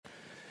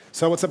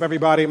So what's up,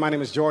 everybody? My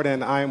name is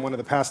Jordan. I am one of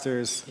the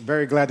pastors.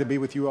 Very glad to be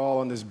with you all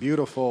on this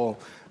beautiful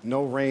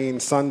no-rain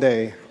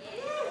Sunday.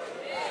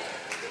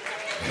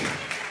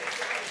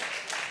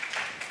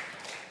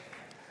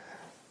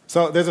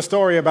 So there's a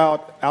story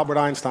about Albert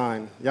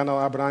Einstein. Y'all know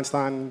Albert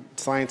Einstein,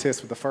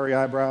 scientist with the furry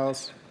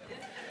eyebrows?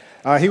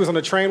 He was on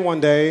a train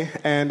one day,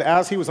 and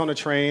as he was on the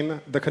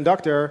train, the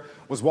conductor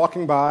was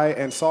walking by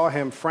and saw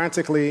him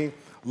frantically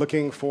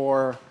looking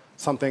for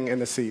something in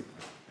the seat.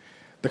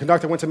 The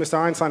conductor went to Mr.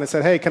 Einstein and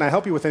said, "Hey, can I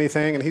help you with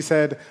anything?" And he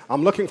said,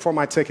 "I'm looking for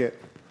my ticket."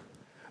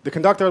 The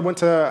conductor went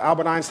to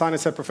Albert Einstein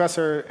and said,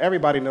 "Professor,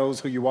 everybody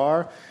knows who you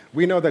are.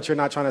 We know that you're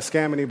not trying to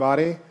scam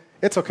anybody.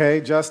 It's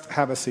okay, just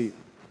have a seat."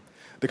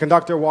 The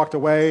conductor walked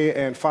away,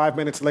 and 5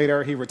 minutes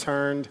later, he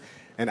returned,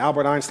 and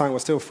Albert Einstein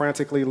was still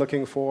frantically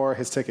looking for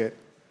his ticket.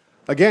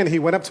 Again, he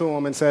went up to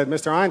him and said,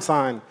 "Mr.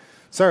 Einstein,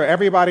 sir,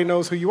 everybody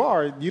knows who you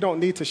are. You don't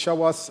need to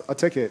show us a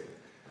ticket."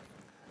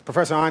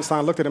 Professor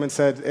Einstein looked at him and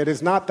said, "It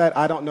is not that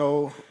I don't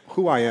know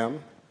who I am.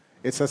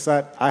 It's just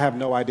that I have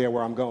no idea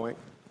where I'm going."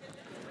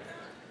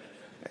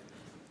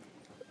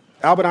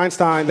 Albert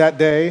Einstein, that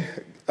day,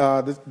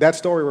 that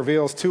story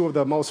reveals two of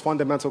the most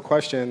fundamental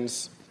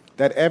questions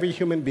that every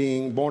human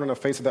being born on the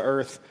face of the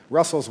earth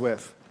wrestles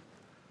with.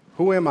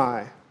 Who am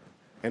I,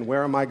 and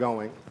where am I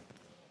going?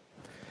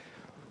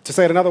 To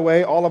say it another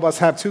way, all of us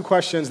have two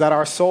questions that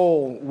our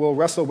soul will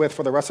wrestle with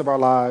for the rest of our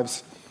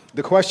lives: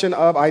 the question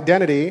of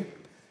identity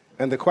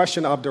and the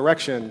question of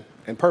direction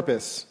and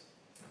purpose.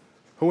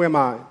 Who am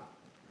I?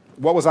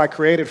 What was I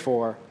created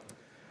for?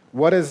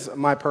 What is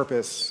my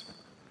purpose?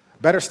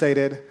 Better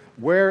stated,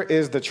 where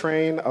is the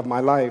train of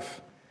my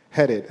life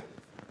headed?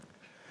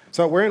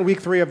 So we're in week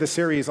 3 of the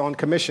series on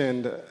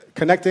Commissioned,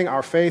 connecting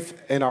our faith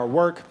and our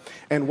work.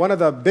 And one of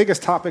the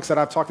biggest topics that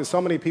I've talked to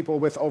so many people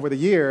with over the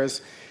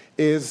years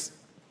is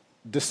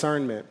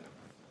discernment.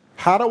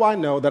 How do I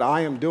know that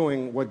I am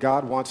doing what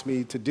God wants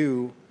me to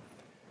do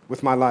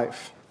with my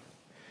life?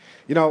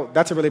 You know,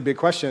 that's a really big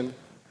question,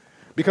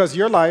 because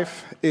your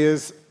life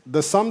is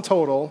the sum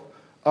total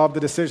of the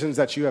decisions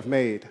that you have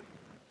made.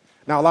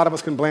 Now, a lot of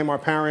us can blame our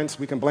parents,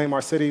 we can blame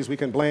our cities, we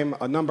can blame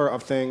a number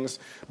of things,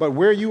 but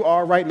where you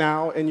are right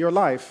now in your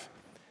life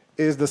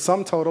is the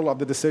sum total of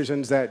the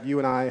decisions that you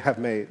and I have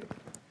made.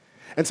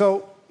 And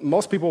so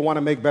most people want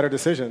to make better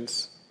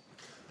decisions.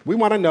 We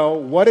want to know,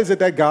 what is it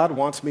that God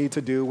wants me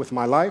to do with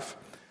my life?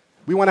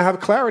 We want to have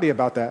clarity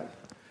about that.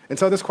 And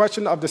so this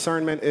question of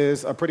discernment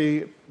is a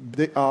pretty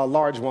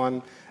large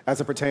one as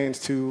it pertains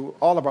to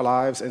all of our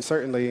lives and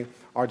certainly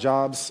our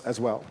jobs as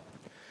well.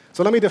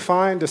 So let me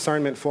define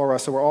discernment for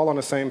us so we're all on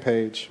the same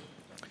page.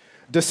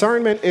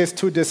 Discernment is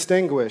to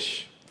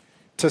distinguish,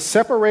 to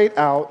separate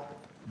out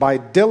by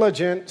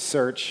diligent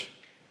search,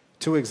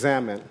 to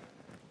examine.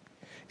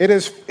 It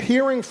is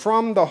hearing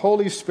from the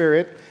Holy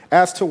Spirit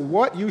as to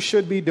what you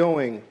should be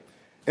doing,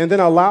 and then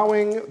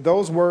allowing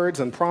those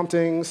words and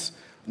promptings,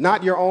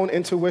 not your own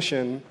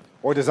intuition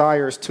or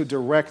desires, to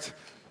direct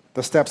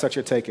the steps that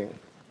you're taking.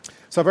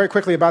 So very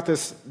quickly about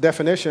this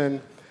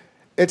definition,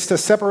 it's to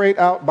separate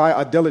out by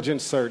a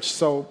diligent search.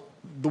 So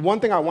the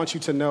one thing I want you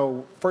to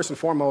know, first and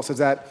foremost, is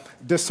that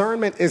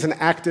discernment is an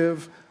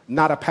active,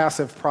 not a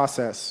passive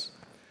process.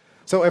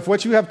 So if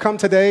what you have come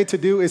today to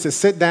do is to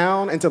sit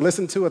down and to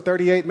listen to a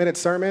 38-minute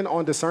sermon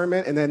on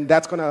discernment, and then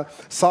that's going to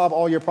solve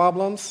all your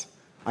problems,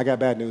 I got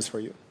bad news for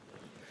you.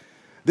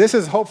 This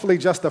is hopefully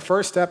just the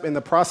first step in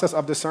the process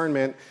of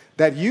discernment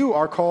that you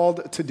are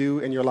called to do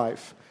in your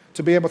life,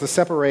 to be able to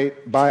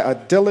separate by a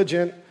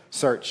diligent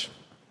search.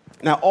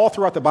 Now, all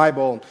throughout the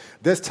Bible,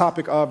 this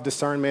topic of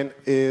discernment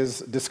is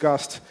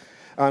discussed.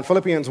 In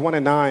Philippians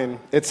 1:9,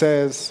 it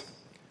says,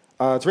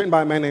 it's written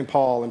by a man named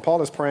Paul, and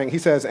Paul is praying. He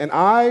says, "And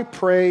I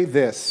pray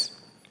this,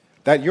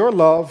 that your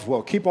love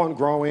will keep on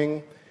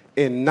growing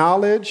in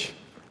knowledge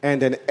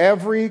and in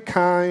every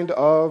kind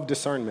of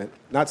discernment."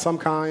 Not some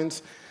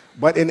kinds,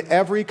 but in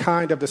every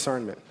kind of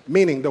discernment.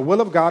 Meaning, the will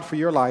of God for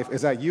your life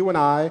is that you and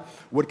I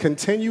would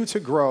continue to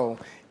grow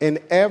in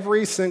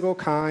every single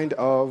kind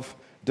of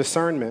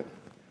discernment.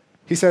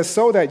 He says,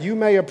 "So that you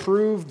may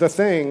approve the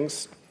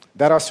things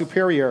that are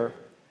superior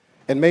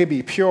and may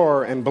be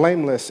pure and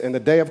blameless in the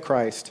day of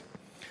Christ,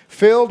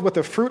 filled with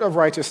the fruit of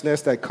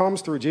righteousness that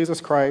comes through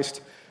Jesus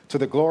Christ to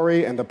the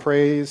glory and the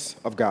praise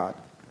of God."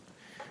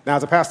 Now,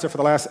 as a pastor for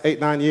the last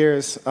 8-9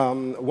 years,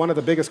 one of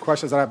the biggest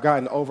questions that I've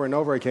gotten over and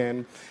over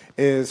again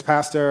is,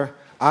 "Pastor,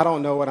 I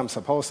don't know what I'm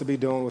supposed to be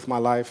doing with my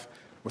life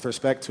with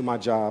respect to my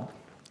job."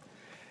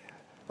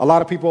 A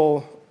lot of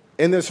people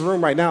in this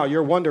room right now,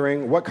 you're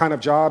wondering what kind of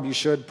job you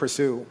should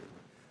pursue.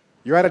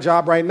 You're at a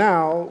job right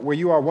now where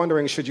you are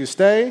wondering, should you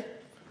stay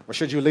or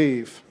should you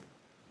leave?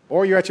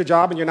 Or you're at your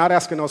job and you're not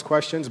asking those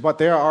questions, but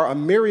there are a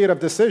myriad of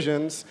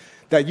decisions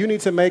that you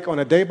need to make on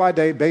a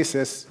day-by-day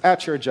basis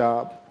at your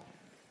job.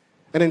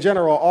 And in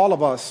general, all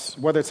of us,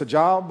 whether it's a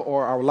job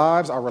or our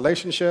lives, our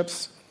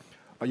relationships,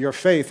 or your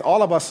faith,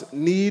 all of us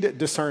need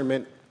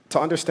discernment to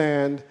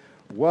understand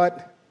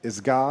what is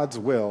God's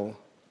will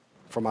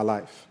for my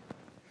life.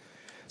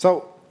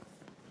 So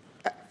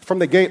from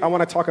the gate, I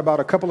want to talk about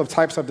a couple of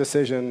types of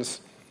decisions.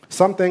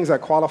 some things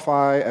that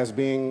qualify as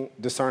being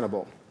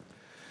discernible.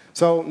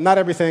 So not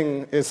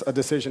everything is a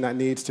decision that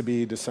needs to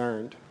be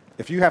discerned.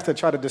 If you have to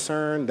try to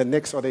discern the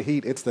Knicks or the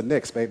Heat, it's the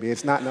Knicks, baby.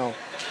 It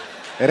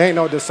ain't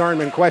no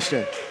discernment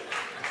question.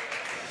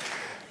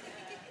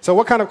 So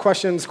what kind of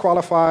questions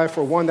qualify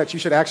for one that you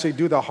should actually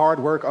do the hard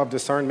work of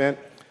discernment?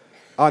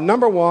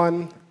 Number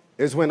one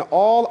is when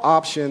all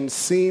options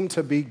seem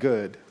to be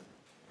good.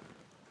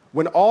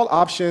 When all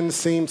options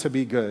seem to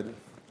be good.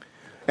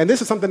 And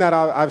this is something that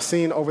I've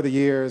seen over the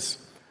years,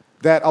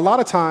 that a lot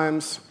of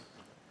times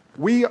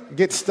we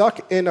get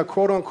stuck in a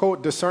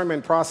quote-unquote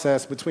discernment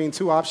process between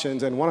two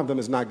options, and one of them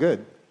is not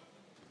good.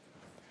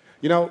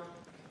 You know,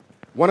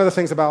 one of the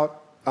things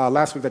about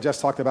last week that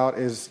Jess talked about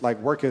is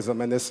like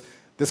workism and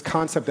this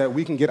concept that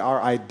we can get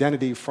our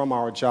identity from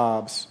our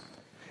jobs.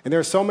 And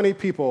there are so many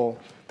people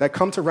that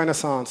come to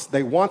Renaissance,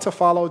 they want to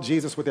follow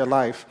Jesus with their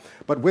life,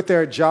 but with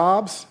their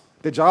jobs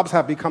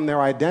have become their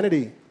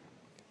identity.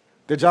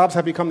 Their jobs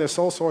have become their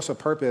sole source of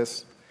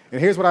purpose. And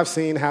here's what I've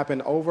seen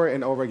happen over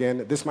and over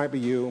again. This might be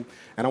you,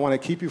 and I want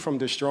to keep you from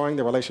destroying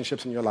the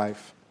relationships in your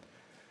life.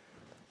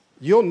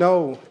 You'll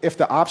know if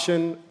the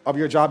option of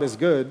your job is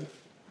good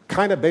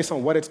kind of based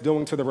on what it's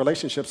doing to the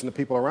relationships and the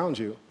people around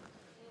you.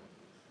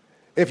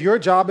 If your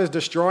job is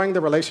destroying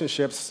the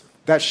relationships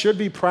that should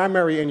be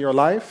primary in your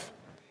life,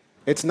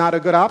 it's not a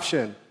good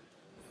option.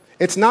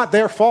 It's not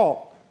their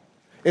fault.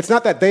 It's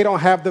not that they don't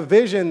have the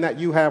vision that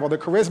you have or the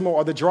charisma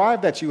or the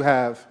drive that you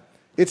have.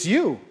 It's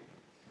you.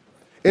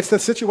 It's the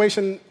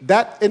situation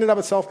that in and of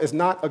itself is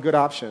not a good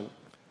option.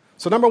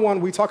 So number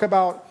one, we talk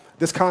about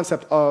this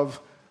concept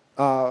of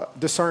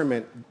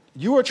discernment.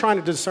 You are trying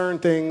to discern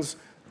things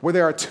where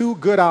there are two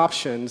good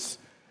options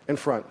in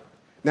front.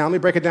 Now, let me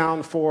break it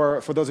down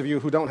for those of you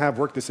who don't have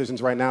work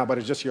decisions right now, but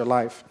it's just your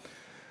life.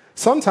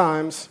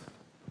 Sometimes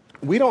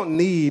we don't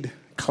need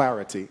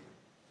clarity.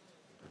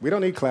 We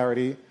don't need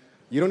clarity.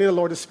 You don't need the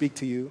Lord to speak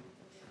to you.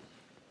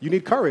 You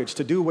need courage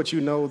to do what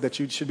you know that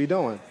you should be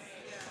doing.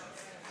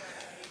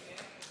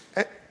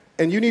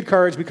 And you need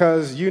courage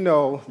because you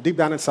know deep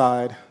down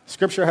inside,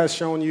 Scripture has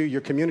shown you,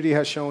 your community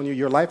has shown you,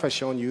 your life has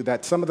shown you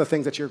that some of the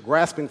things that you're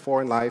grasping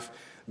for in life,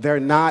 they're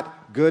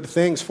not good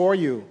things for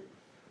you.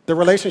 The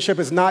relationship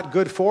is not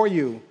good for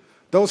you.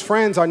 Those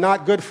friends are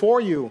not good for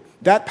you.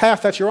 That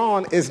path that you're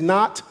on is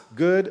not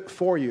good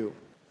for you.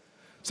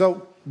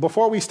 So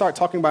before we start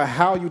talking about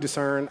how you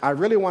discern, I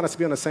really want us to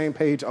be on the same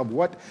page of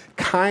what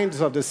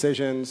kinds of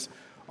decisions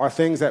are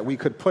things that we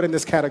could put in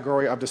this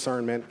category of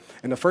discernment.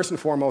 And the first and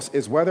foremost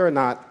is whether or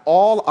not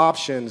all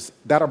options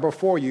that are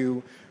before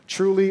you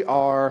truly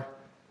are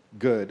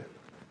good.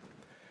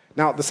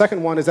 Now, the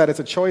second one is that it's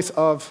a choice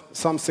of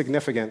some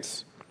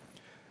significance.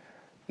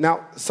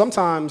 Now,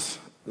 sometimes,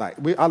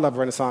 I love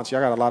Renaissance. We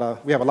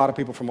have a lot of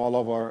people from all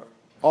over,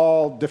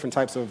 all different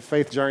types of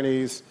faith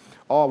journeys,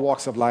 all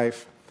walks of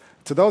life.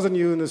 To those of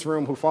you in this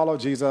room who follow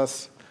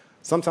Jesus,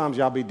 sometimes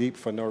y'all be deep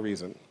for no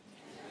reason.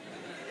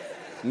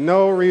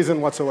 No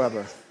reason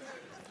whatsoever.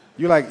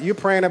 You're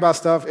praying about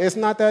stuff, it's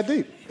not that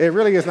deep. It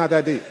really is not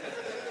that deep.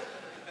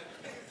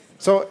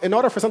 So in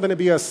order for something to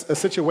be a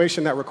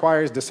situation that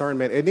requires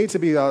discernment, it needs to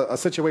be a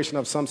situation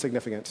of some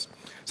significance.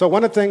 So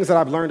one of the things that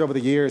I've learned over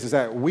the years is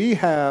that we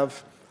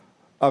have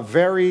a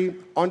very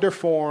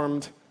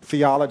underformed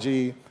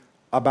theology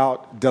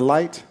about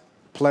delight,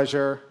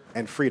 pleasure,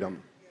 and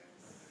freedom.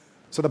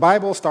 So the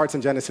Bible starts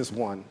in Genesis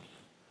 1,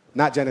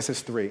 not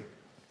Genesis 3.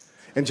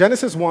 In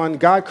Genesis 1,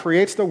 God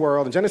creates the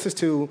world. In Genesis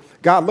 2,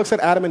 God looks at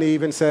Adam and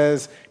Eve and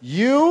says,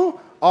 "You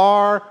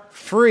are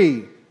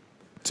free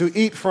to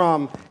eat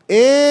from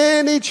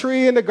any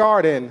tree in the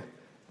garden,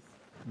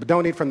 but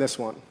don't eat from this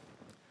one."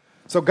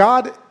 So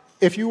God,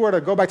 if you were to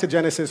go back to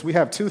Genesis, we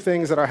have two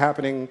things that are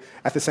happening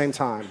at the same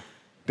time.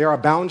 There are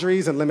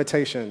boundaries and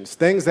limitations,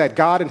 things that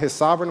God in his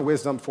sovereign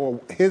wisdom for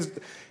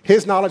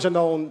his knowledge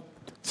alone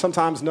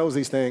sometimes knows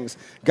these things.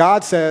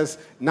 God says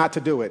not to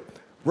do it,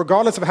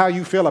 regardless of how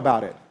you feel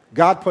about it.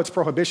 God puts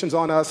prohibitions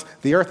on us.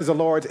 The earth is the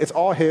Lord's. It's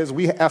all his.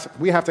 We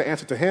have to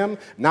answer to him,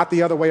 not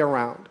the other way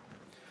around.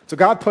 So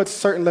God puts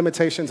certain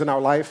limitations in our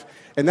life,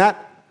 and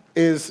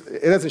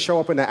it doesn't show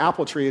up in the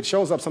apple tree. It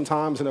shows up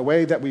sometimes in a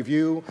way that we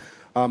view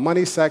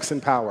money, sex, and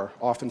power,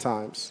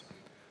 oftentimes.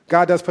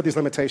 God does put these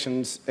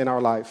limitations in our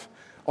life.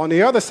 On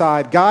the other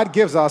side, God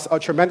gives us a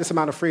tremendous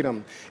amount of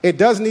freedom. It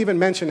doesn't even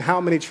mention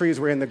how many trees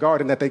were in the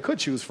garden that they could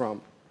choose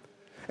from.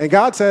 And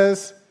God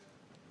says,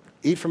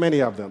 eat from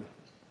any of them.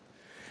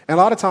 And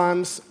a lot of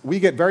times, we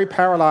get very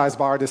paralyzed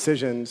by our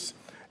decisions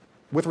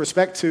with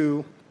respect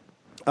to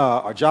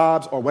our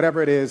jobs or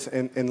whatever it is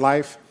in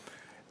life,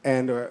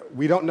 and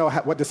we don't know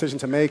what decision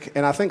to make.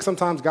 And I think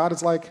sometimes God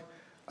is like,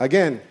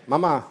 again,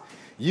 Mama,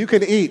 you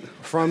can eat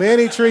from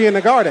any tree in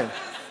the garden.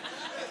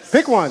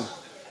 Pick one.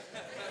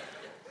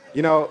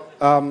 You know,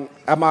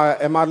 at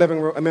my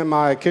living room, I'm in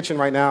my kitchen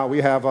right now.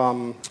 We have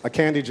a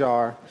candy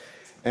jar,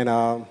 and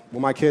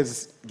when my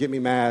kids get me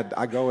mad,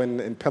 I go in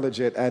and pillage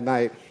it at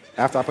night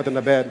after I put them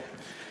to bed.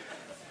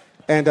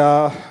 And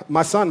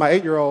my son, my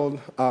 8-year-old,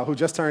 who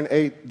just turned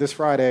 8 this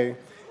Friday,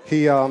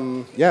 he,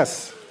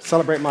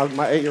 celebrate my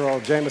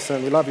 8-year-old,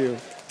 Jameson. We love you.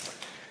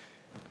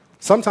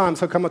 Sometimes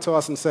he'll come up to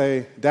us and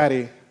say,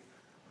 Daddy,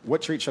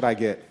 what treat should I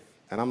get?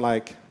 And I'm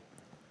like,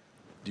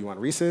 do you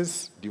want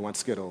Reese's? Do you want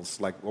Skittles?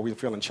 Like, are we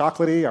feeling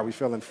chocolatey? Are we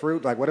feeling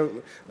fruit? Like, what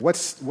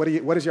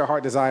is your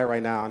heart desire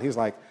right now? And he's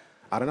like,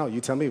 I don't know.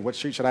 You tell me. What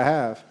treat should I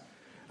have?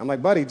 I'm like,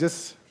 buddy,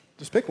 just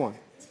pick one.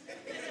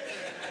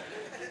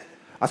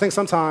 I think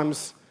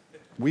sometimes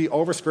we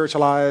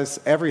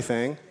over-spiritualize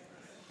everything,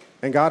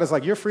 and God is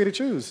like, you're free to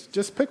choose.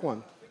 Just pick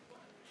one.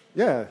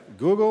 Yeah,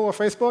 Google or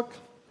Facebook,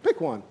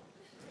 pick one.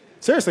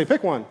 Seriously,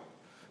 pick one.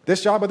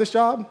 This job or this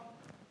job?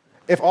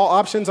 If all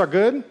options are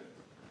good,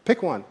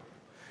 pick one.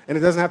 And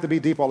it doesn't have to be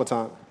deep all the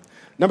time.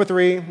 Number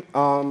 3,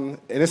 and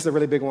this is a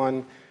really big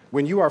one,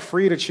 when you are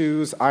free to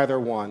choose either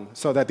one,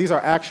 so that these are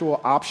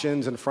actual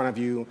options in front of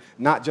you,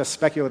 not just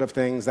speculative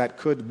things that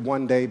could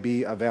one day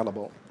be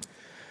available.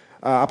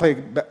 I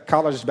played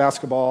college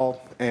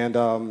basketball, and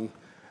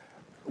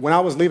when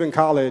I was leaving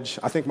college,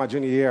 I think my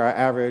junior year, I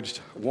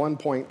averaged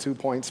 1.2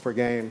 points per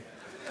game.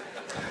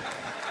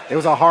 It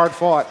was a hard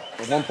fought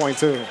at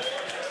 1.2.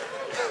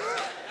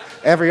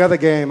 Every other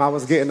game, I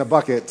was getting a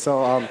bucket.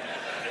 So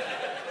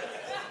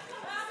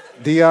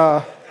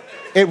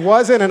it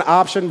wasn't an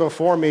option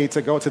before me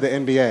to go to the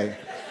NBA.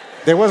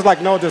 There was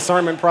like no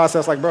discernment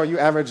process. Like, bro, you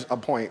average a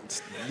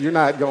point. You're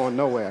not going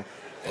nowhere.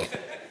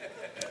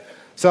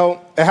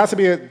 So it has to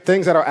be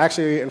things that are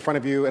actually in front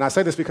of you. And I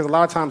say this because a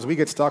lot of times we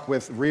get stuck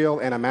with real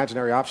and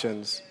imaginary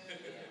options.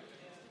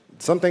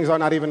 Some things are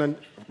not even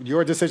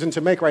your decision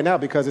to make right now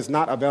because it's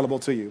not available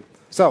to you.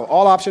 So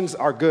all options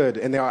are good,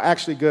 and they are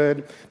actually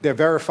good. They're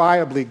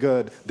verifiably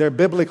good. They're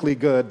biblically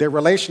good. They're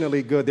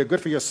relationally good. They're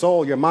good for your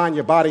soul, your mind,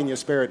 your body, and your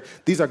spirit.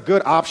 These are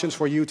good options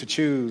for you to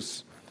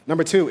choose.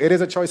 Number 2, it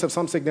is a choice of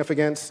some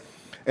significance.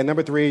 And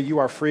number 3, you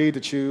are free to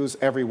choose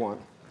every one.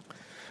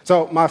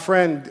 So my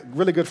friend,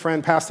 really good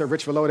friend, Pastor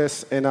Rich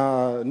Velotis in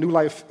New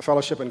Life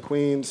Fellowship in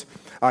Queens,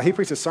 he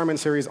preached a sermon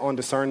series on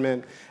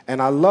discernment,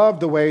 and I love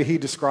the way he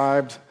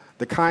described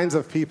the kinds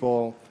of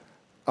people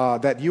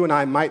that you and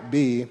I might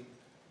be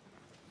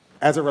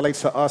as it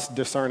relates to us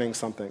discerning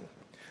something.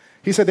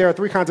 He said there are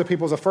 3 kinds of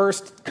people. The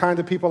first kind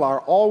of people are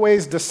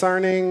always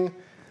discerning,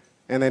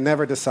 and they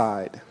never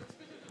decide.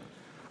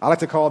 I like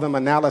to call them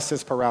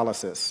analysis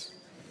paralysis.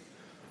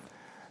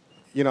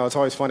 You know, it's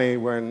always funny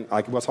when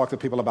we'll talk to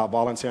people about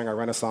volunteering at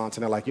Renaissance,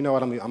 and they're like, you know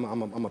what, I'm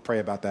going to pray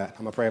about that.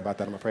 I'm going to pray about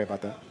that. I'm going to pray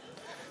about that.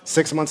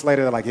 6 months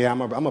later, they're like, yeah, I'm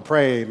going to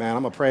pray, man.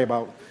 I'm going to pray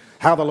about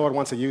how the Lord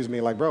wants to use me.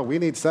 Like, bro, we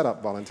need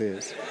setup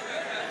volunteers.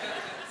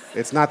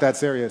 It's not that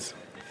serious.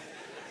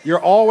 You're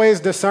always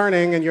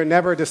discerning, and you're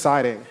never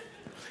deciding.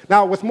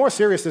 Now, with more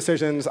serious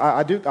decisions,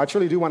 I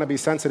truly do want to be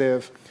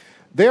sensitive.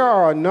 There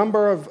are a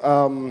number of,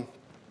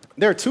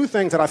 there are 2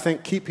 things that I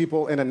think keep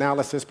people in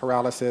analysis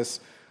paralysis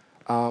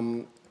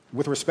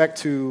with respect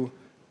to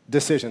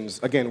decisions.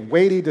 Again,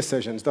 weighty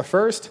decisions. The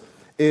first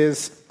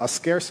is a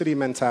scarcity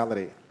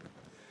mentality.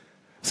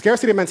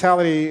 Scarcity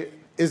mentality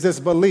is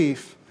this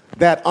belief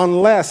that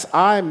unless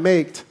I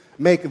make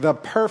the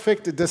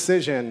perfect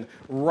decision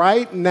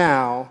right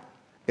now,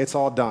 it's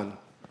all done.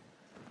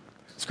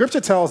 Scripture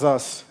tells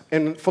us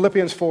in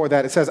Philippians 4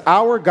 that it says,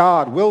 our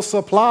God will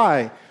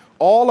supply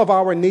all of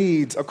our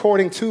needs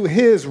according to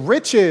his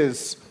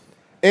riches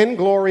in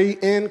glory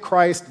in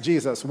Christ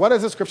Jesus. What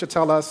does the scripture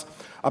tell us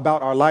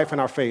about our life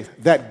and our faith?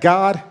 That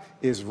God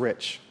is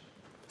rich.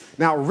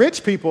 Now,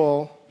 rich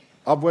people,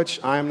 of which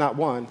I am not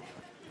one,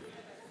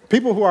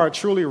 people who are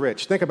truly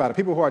rich, think about it,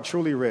 people who are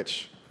truly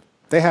rich,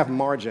 they have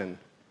margin.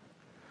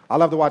 I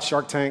love to watch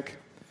Shark Tank,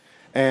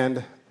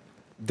 and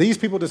these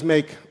people just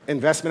make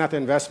investment after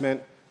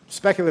investment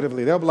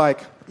speculatively. They'll be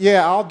like,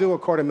 yeah, I'll do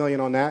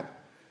 $250,000 on that.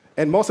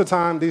 And most of the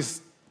time,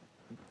 these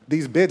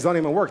bids don't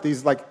even work.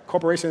 These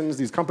corporations,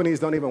 these companies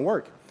don't even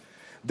work.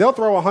 They'll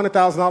throw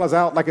 $100,000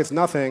 out like it's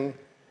nothing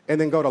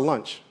and then go to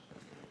lunch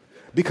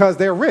because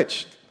they're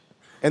rich.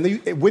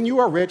 And when you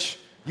are rich,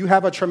 you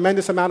have a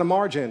tremendous amount of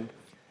margin.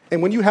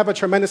 And when you have a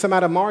tremendous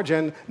amount of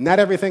margin, not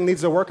everything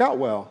needs to work out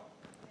well.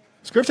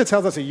 Scripture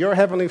tells us that your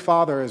heavenly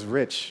Father is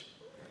rich.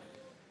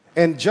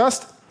 And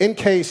just in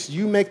case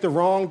you make the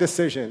wrong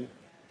decision,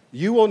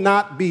 you will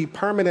not be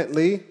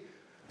permanently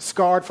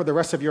scarred for the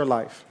rest of your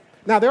life.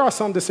 Now, there are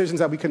some decisions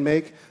that we can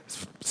make,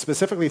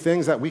 specifically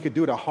things that we could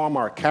do to harm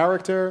our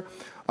character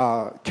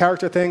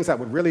things that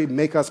would really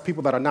make us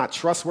people that are not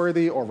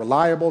trustworthy or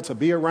reliable to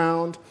be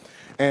around.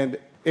 And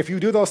if you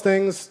do those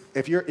things,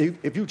 if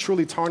you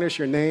truly tarnish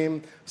your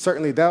name,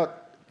 certainly that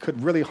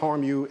could really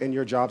harm you in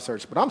your job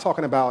search. But I'm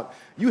talking about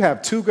you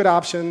have 2 good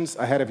options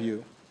ahead of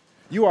you.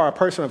 You are a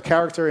person of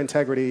character,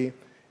 integrity.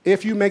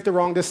 If you make the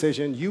wrong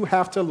decision, you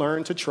have to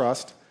learn to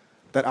trust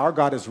that our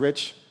God is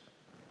rich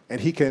and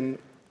he can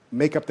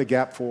make up the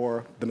gap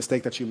for the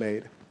mistake that you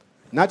made.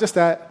 Not just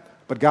that,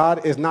 but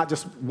God is not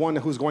just one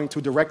who's going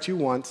to direct you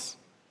once,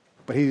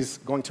 but he's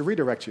going to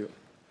redirect you.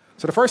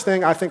 So the first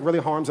thing I think really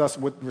harms us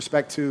with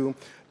respect to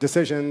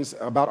decisions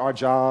about our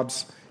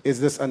jobs is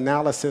this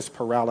analysis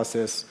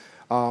paralysis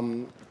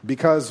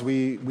because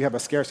we have a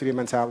scarcity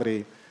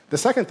mentality. The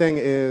second thing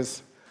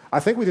is I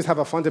think we just have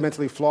a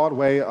fundamentally flawed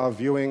way of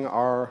viewing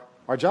our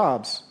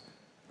jobs.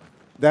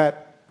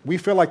 That We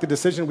feel like the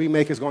decision we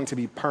make is going to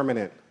be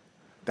permanent,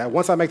 that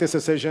once I make this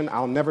decision,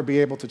 I'll never be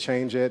able to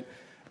change it,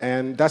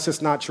 and that's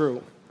just not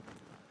true.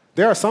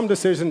 There are some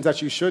decisions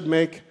that you should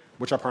make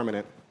which are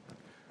permanent.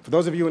 For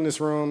those of you in this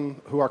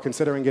room who are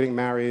considering getting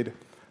married,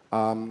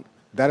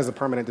 that is a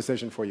permanent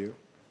decision for you.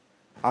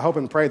 I hope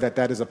and pray that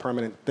that is a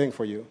permanent thing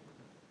for you.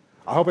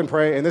 I hope and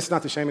pray, and this is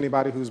not to shame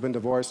anybody who's been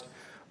divorced.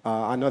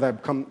 I know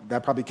that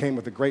probably came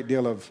with a great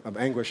deal of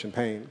anguish and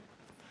pain.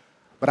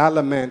 But I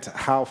lament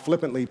how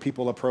flippantly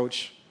people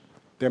approach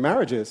their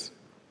marriages.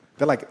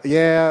 They're like,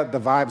 yeah, the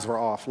vibes were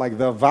off. Like,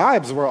 the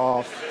vibes were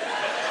off.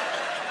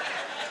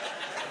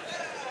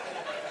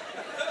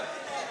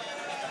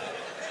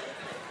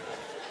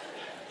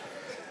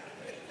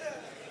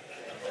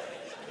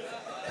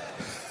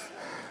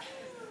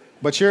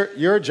 But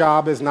your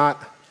job is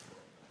not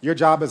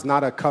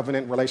a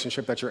covenant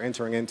relationship that you're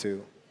entering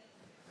into.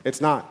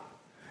 It's not.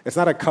 It's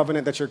not a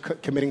covenant that you're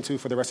committing to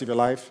for the rest of your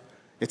life.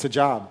 It's a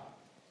job.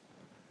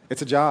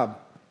 It's a job.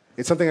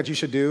 It's something that you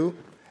should do,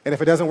 and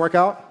if it doesn't work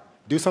out,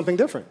 do something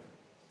different.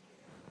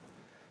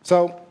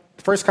 So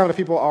the first kind of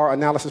people are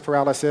analysis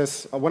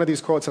paralysis. One of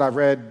these quotes that I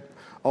read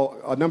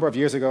a number of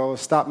years ago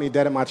stopped me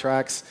dead in my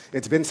tracks.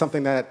 It's been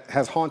something that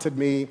has haunted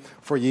me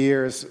for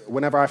years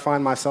whenever I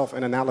find myself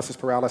in analysis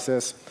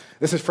paralysis.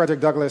 This is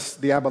Frederick Douglass,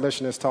 the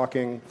abolitionist,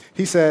 talking.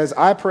 He says,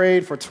 "I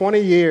prayed for 20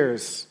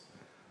 years,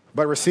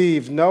 but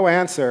received no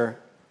answer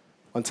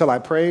until I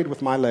prayed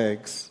with my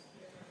legs."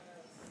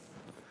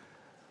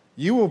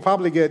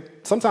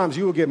 Sometimes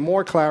you will get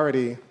more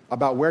clarity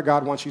about where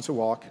God wants you to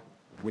walk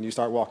when you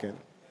start walking.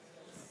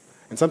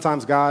 And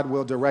sometimes God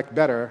will direct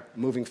better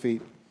moving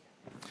feet.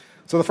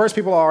 So the first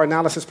people are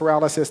analysis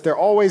paralysis. They're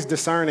always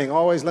discerning,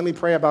 always, let me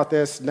pray about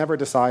this, never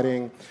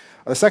deciding.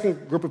 The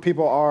second group of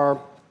people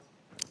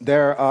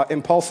they're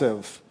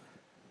impulsive.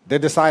 They're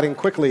deciding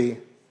quickly,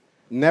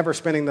 never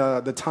spending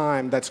the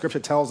time that Scripture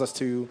tells us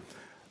to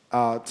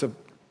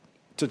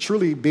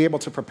truly be able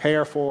to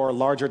prepare for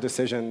larger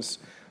decisions.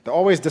 They're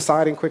always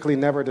deciding quickly,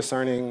 never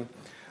discerning.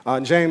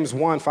 In James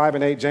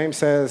 1:5-8, James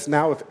says,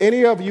 "Now if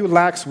any of you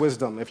lacks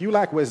wisdom, if you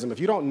lack wisdom, if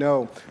you don't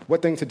know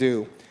what thing to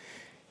do,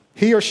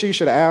 he or she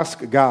should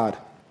ask God,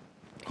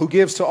 who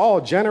gives to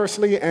all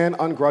generously and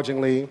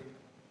ungrudgingly,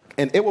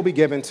 and it will be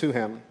given to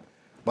him.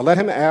 But let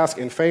him ask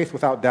in faith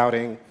without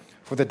doubting,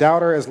 for the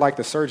doubter is like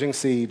the surging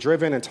sea,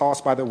 driven and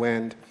tossed by the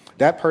wind.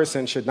 That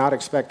person should not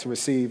expect to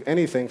receive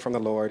anything from the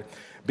Lord,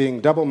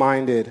 being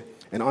double-minded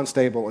and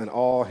unstable in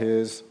all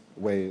his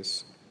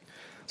ways."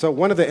 So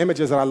one of the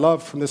images that I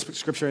love from this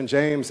scripture in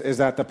James is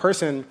that the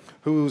person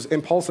who's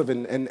impulsive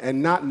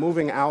and not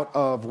moving out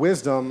of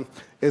wisdom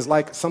is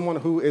like someone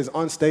who is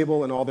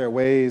unstable in all their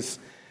ways,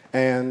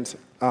 and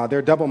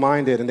they're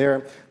double-minded. And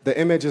the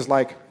image is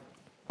like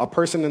a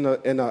person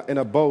in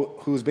a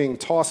boat who's being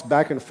tossed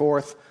back and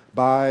forth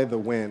by the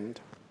wind.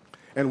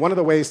 And one of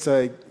the ways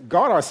to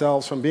guard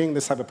ourselves from being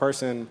this type of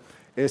person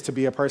is to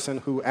be a person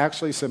who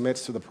actually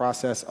submits to the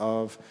process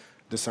of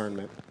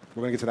discernment.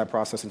 We're going to get to that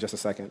process in just a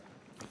second.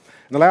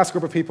 And the last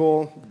group of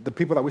people, the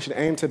people that we should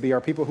aim to be,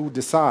 are people who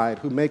decide,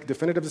 who make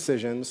definitive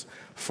decisions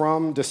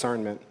from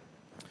discernment.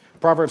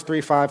 Proverbs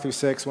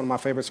 3:5-6, one of my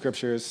favorite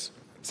scriptures,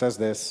 says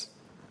this: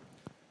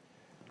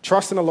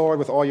 "Trust in the Lord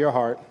with all your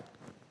heart,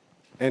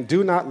 and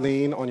do not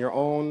lean on your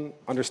own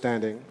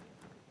understanding.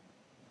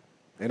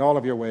 In all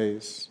of your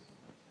ways,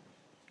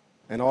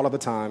 and all of the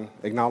time,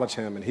 acknowledge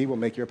him, and he will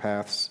make your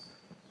paths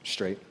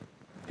straight."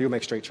 He will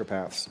make straight your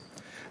paths.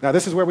 Now,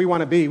 this is where we want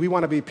to be. We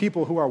want to be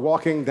people who are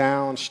walking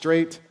down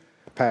straight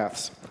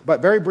paths.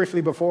 But very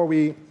briefly, before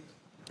we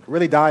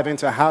really dive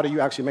into how do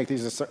you actually make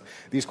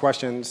these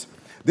questions,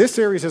 this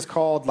series is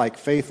called like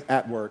Faith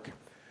at Work.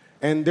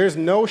 And there's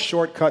no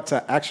shortcut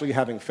to actually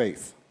having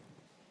faith.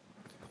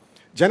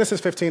 Genesis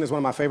 15 is one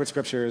of my favorite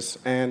scriptures,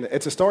 and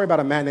it's a story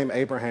about a man named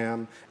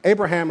Abraham.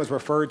 Abraham is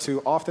referred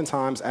to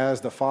oftentimes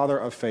as the father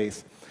of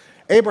faith.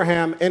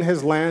 Abraham, in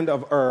his land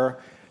of Ur,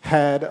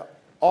 had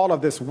all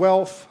of this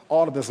wealth,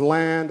 all of this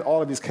land,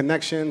 all of these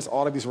connections,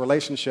 all of these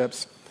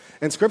relationships.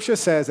 And Scripture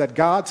says that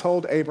God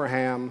told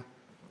Abraham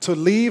to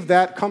leave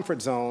that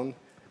comfort zone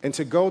and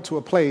to go to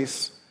a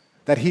place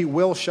that he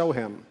will show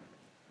him.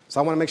 So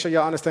I want to make sure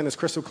y'all understand this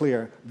crystal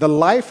clear. The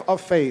life of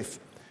faith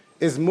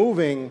is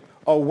moving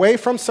away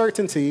from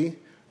certainty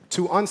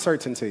to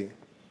uncertainty.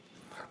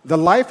 The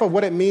life of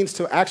what it means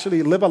to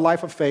actually live a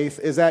life of faith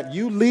is that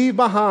you leave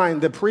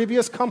behind the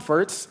previous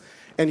comforts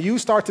and you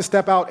start to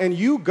step out and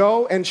you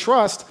go and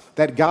trust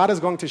that God is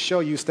going to show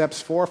you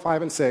steps 4,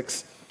 5, and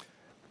 6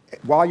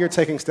 while you're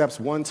taking steps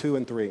 1, 2,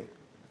 and 3.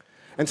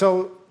 And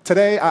so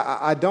today,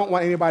 I don't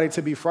want anybody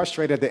to be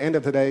frustrated at the end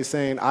of the day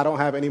saying, I don't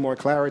have any more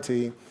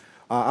clarity.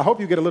 I hope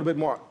you get a little bit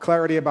more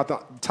clarity about the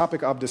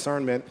topic of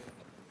discernment.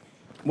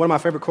 One of my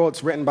favorite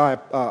quotes written by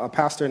a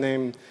pastor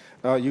named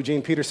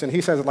Eugene Peterson,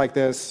 he says it like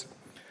this: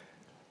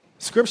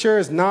 "Scripture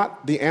is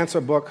not the answer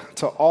book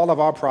to all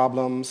of our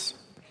problems,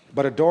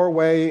 but a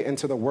doorway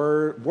into the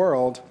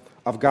world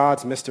of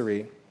God's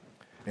mystery."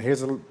 And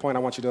here's the point I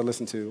want you to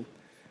listen to.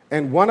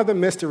 "And one of the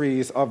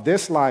mysteries of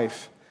this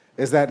life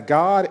is that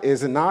God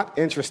is not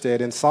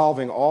interested in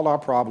solving all our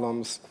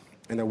problems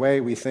in the way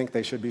we think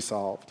they should be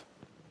solved.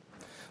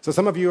 So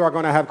some of you are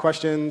going to have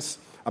questions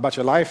about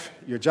your life,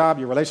 your job,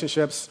 your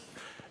relationships,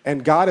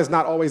 and God is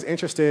not always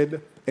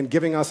interested in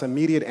giving us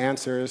immediate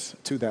answers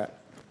to that.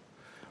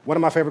 One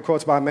of my favorite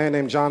quotes by a man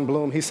named John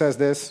Bloom, he says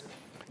this: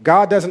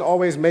 God doesn't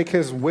always make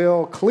his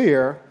will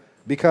clear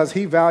because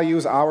he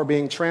values our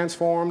being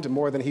transformed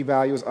more than he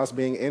values us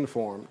being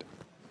informed.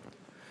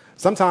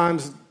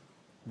 Sometimes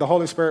the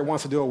Holy Spirit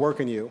wants to do a work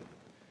in you,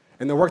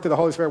 and the work that the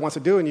Holy Spirit wants to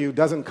do in you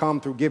doesn't come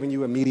through giving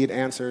you immediate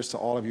answers to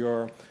all of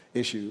your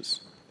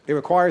issues. It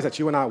requires that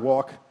you and I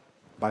walk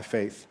by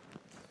faith.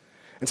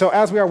 And so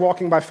as we are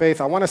walking by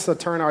faith, I want us to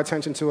turn our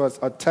attention to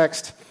a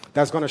text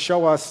that's going to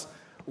show us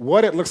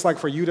what it looks like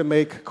for you to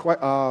make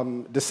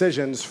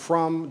decisions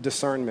from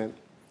discernment.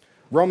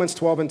 Romans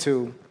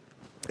 12:2.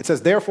 It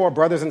says, "Therefore,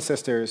 brothers and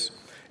sisters,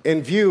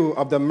 in view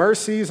of the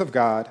mercies of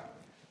God,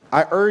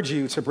 I urge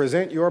you to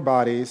present your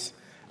bodies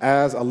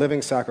as a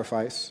living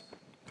sacrifice,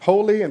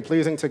 holy and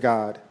pleasing to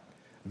God.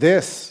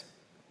 This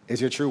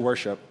is your true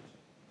worship.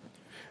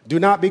 Do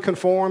not be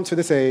conformed to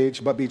this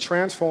age, but be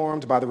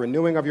transformed by the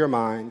renewing of your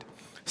mind,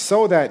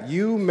 so that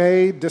you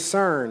may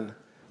discern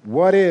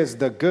what is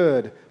the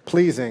good,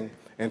 pleasing,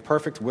 and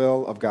perfect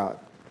will of God."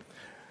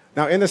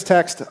 Now, in this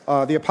text,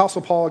 the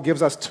Apostle Paul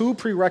gives us two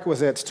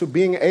prerequisites to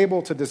being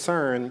able to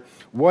discern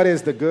what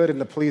is the good and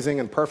the pleasing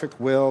and perfect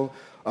will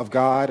of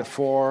God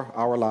for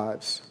our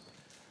lives.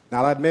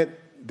 Now, I admit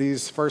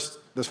this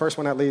first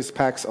one at least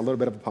packs a little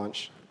bit of a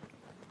punch.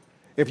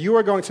 If you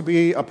are going to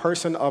be a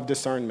person of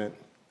discernment,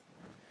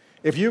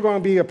 if you're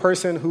going to be a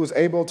person who's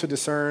able to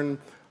discern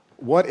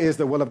what is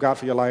the will of God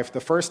for your life,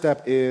 the first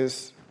step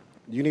is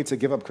you need to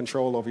give up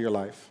control over your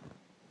life.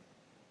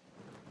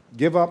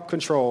 Give up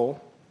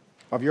control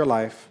of your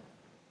life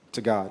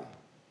to God.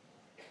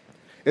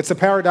 It's a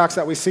paradox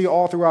that we see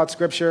all throughout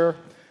Scripture,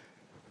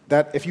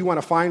 that if you want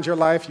to find your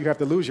life, you have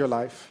to lose your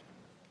life.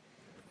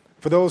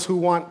 For those who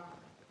want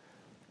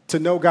to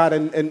know God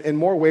in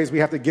more ways, we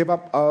have to give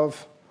up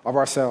of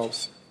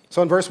ourselves.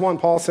 So in verse 1,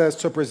 Paul says,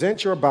 to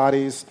present your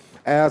bodies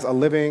as a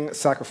living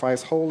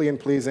sacrifice, holy and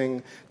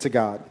pleasing to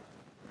God.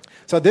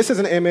 So this is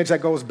an image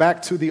that goes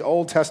back to the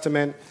Old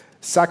Testament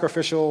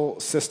sacrificial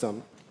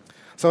system.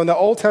 So in the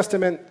Old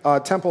Testament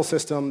temple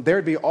system,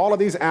 there'd be all of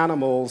these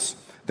animals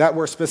that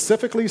were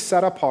specifically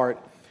set apart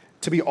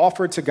to be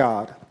offered to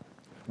God.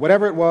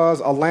 Whatever it was,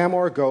 a lamb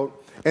or a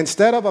goat.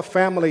 Instead of a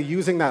family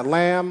using that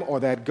lamb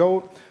or that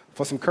goat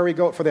for some curry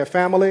goat for their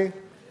family,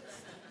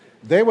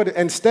 they would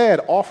instead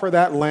offer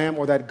that lamb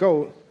or that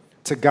goat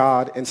to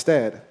God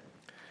instead.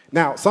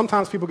 Now,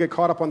 sometimes people get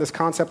caught up on this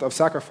concept of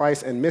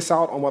sacrifice and miss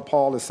out on what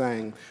Paul is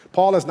saying.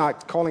 Paul is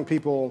not calling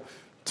people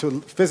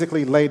to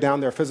physically lay down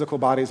their physical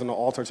bodies on the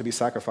altar to be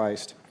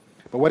sacrificed.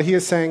 But what he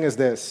is saying is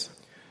this: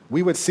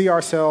 we would see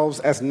ourselves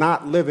as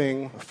not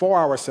living for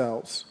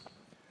ourselves.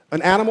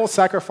 An animal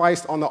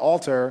sacrificed on the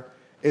altar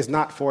is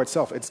not for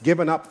itself. It's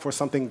given up for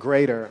something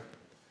greater.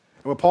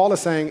 And what Paul is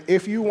saying,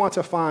 if you want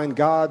to find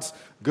God's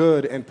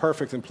good and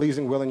perfect and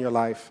pleasing will in your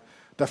life,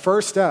 the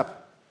first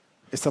step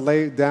is to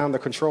lay down the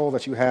control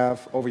that you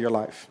have over your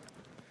life.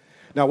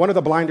 Now, one of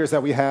the blinders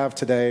that we have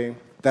today,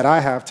 that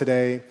I have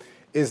today,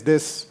 is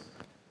this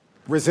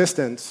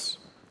resistance,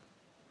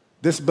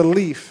 this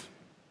belief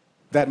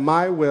that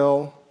my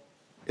will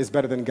is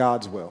better than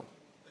God's will.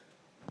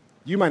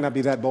 You might not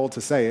be that bold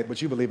to say it,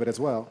 but you believe it as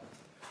well.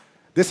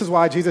 This is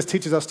why Jesus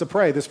teaches us to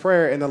pray this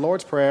prayer in the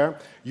Lord's Prayer: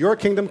 your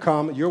kingdom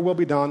come, your will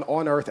be done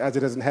on earth as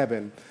it is in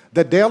heaven.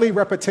 The daily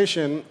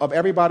repetition of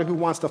everybody who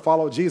wants to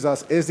follow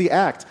Jesus is the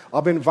act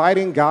of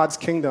inviting God's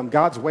kingdom,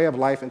 God's way of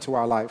life into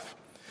our life.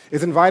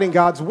 Is inviting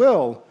God's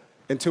will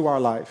into our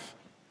life.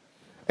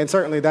 And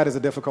certainly that is a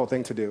difficult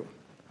thing to do.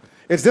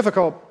 It's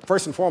difficult,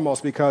 first and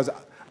foremost, because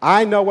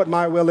I know what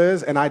my will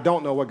is and I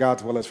don't know what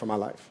God's will is for my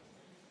life.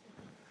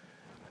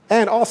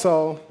 And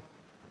also,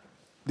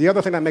 the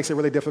other thing that makes it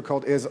really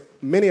difficult is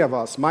many of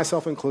us,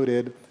 myself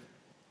included,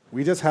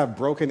 we just have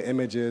broken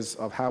images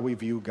of how we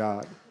view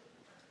God.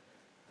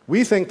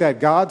 We think that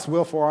God's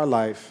will for our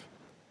life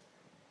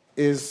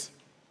is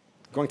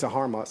going to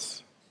harm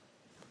us.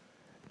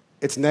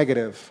 It's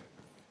negative.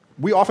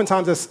 We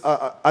oftentimes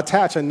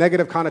attach a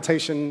negative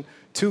connotation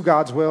to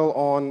God's will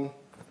on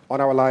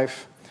our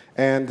life.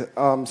 And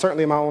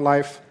certainly in my own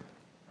life,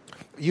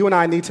 you and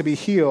I need to be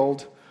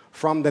healed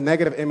from the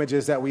negative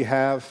images that we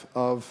have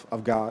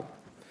of God.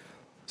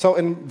 So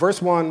in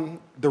verse 1,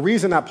 the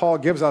reason that Paul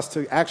gives us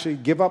to actually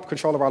give up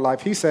control of our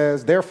life, he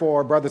says,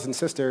 therefore, brothers and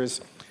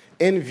sisters,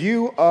 in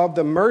view of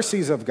the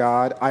mercies of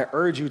God, I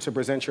urge you to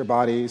present your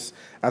bodies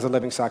as a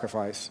living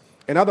sacrifice.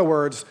 In other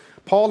words,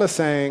 Paul is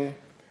saying,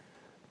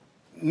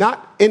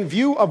 not in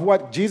view of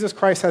what Jesus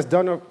Christ has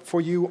done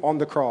for you on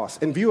the cross,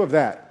 in view of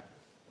that,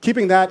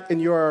 keeping that in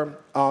your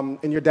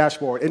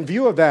dashboard, in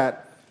view of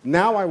that,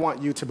 now I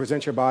want you to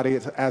present your body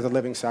as a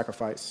living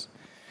sacrifice.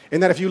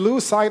 And that if you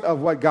lose sight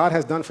of what God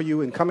has done for you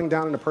in coming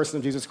down in the person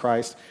of Jesus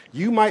Christ,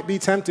 you might be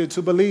tempted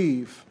to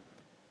believe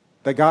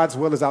that God's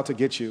will is out to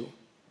get you,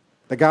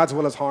 that God's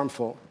will is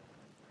harmful.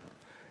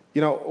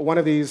 One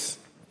of these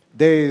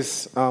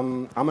days,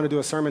 I'm going to do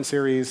a sermon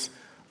series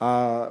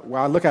where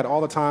I look at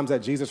all the times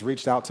that Jesus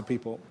reached out to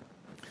people.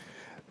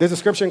 There's a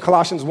scripture in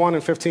Colossians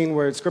 1:15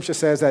 where scripture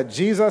says that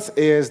Jesus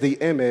is the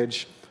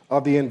image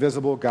of the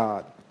invisible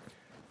God.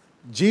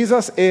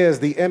 Jesus is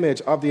the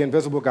image of the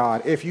invisible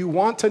God. If you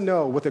want to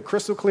know with a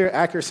crystal clear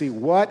accuracy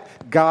what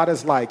God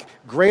is like,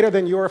 greater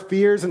than your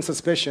fears and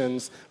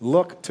suspicions,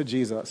 look to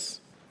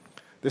Jesus.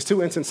 There's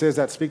two instances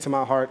that speak to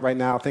my heart right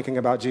now thinking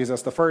about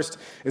Jesus. The first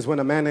is when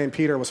a man named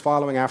Peter was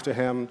following after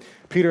him.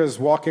 Peter is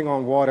walking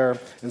on water,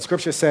 and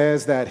scripture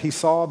says that he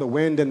saw the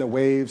wind and the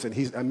waves, and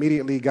he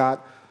immediately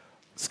got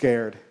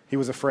scared. He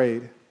was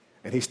afraid,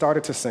 and he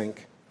started to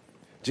sink.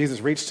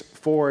 Jesus reached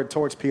forward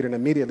towards Peter, and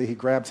immediately he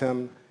grabbed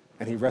him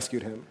and he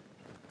rescued him.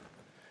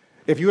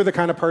 If you are the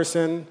kind of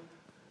person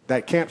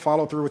that can't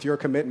follow through with your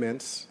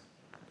commitments,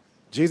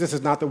 Jesus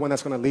is not the one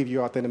that's going to leave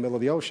you out there in the middle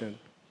of the ocean.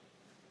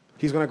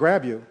 He's going to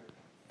grab you.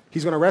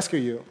 He's going to rescue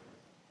you.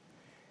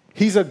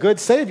 He's a good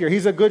Savior.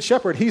 He's a good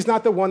shepherd. He's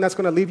not the one that's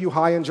going to leave you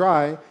high and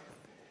dry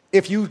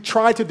if you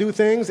try to do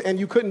things and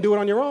you couldn't do it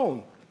on your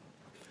own.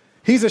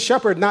 He's a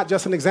shepherd, not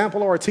just an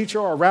example or a teacher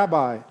or a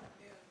rabbi.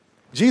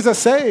 Jesus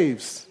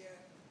saves.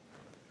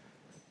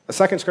 A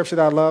second scripture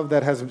that I love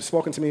that has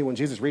spoken to me when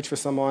Jesus reached for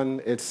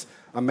someone, it's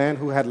a man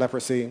who had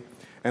leprosy.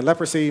 And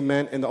leprosy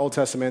meant in the Old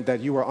Testament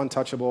that you were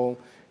untouchable.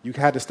 You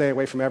had to stay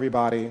away from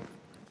everybody.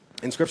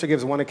 And scripture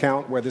gives one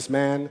account where this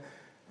man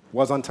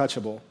was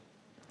untouchable.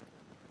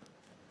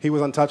 He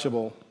was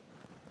untouchable.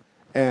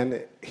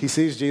 And he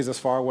sees Jesus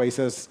far away. He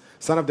says,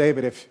 "Son of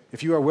David,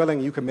 if you are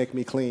willing, you can make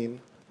me clean."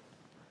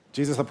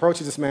 Jesus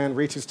approaches this man,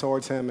 reaches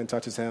towards him and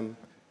touches him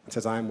and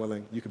says, "I am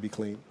willing. You can be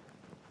clean."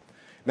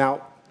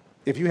 Now,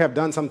 if you have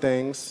done some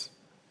things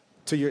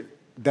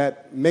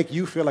that make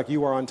you feel like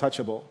you are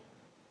untouchable,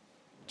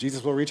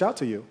 Jesus will reach out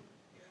to you.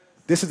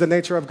 This is the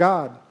nature of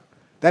God.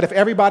 That if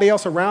everybody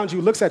else around you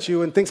looks at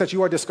you and thinks that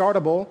you are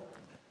discardable,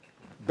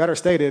 better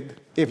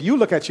stated, if you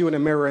look at you in the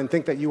mirror and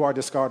think that you are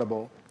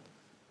discardable,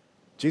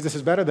 Jesus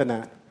is better than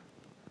that.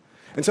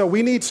 And so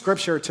we need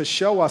Scripture to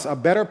show us a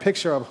better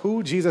picture of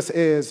who Jesus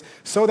is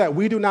so that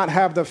we do not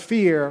have the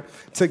fear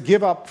to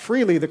give up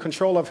freely the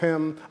control of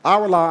Him,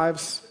 our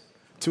lives,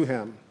 to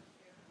Him.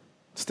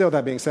 Still,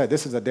 that being said,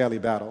 this is a daily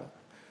battle.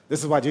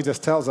 This is why Jesus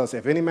tells us,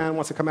 if any man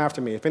wants to come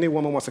after me, if any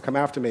woman wants to come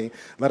after me,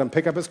 let him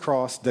pick up his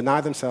cross,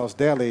 deny themselves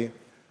daily,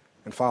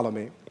 and follow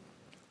me.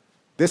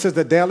 This is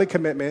the daily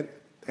commitment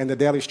and the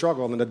daily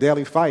struggle and the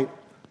daily fight.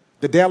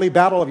 The daily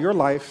battle of your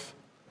life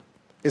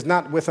is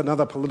not with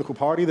another political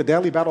party. The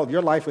daily battle of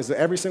your life is to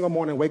every single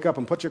morning wake up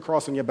and put your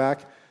cross on your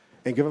back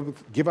and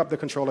give up the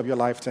control of your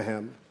life to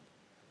Him.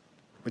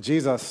 But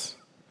Jesus,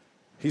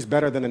 He's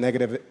better than the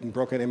negative and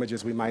broken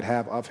images we might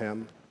have of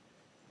Him.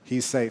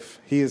 He's safe.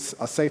 He is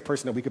a safe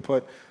person that we could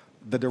put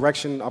the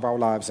direction of our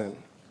lives in.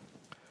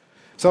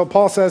 So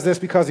Paul says this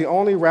because the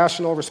only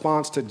rational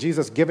response to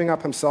Jesus giving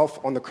up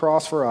Himself on the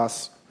cross for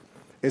us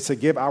is to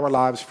give our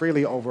lives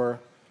freely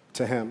over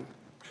to Him.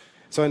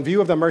 So in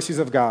view of the mercies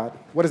of God,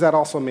 what does that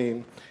also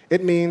mean?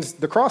 It means,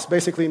 the cross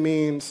basically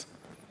means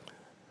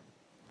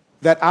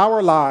that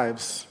our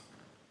lives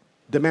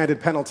demanded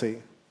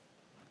penalty.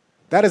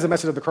 That is the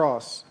message of the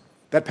cross.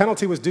 That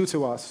penalty was due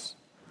to us.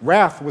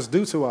 Wrath was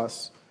due to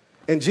us.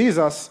 And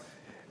Jesus,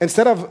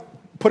 instead of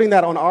putting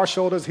that on our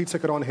shoulders, He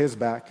took it on His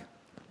back.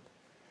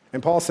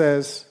 And Paul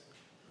says,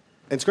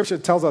 and Scripture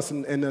tells us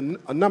in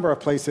a number of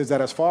places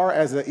that as far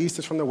as the east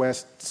is from the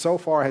west, so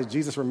far has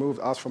Jesus removed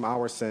us from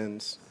our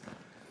sins.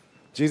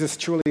 Jesus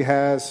truly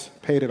has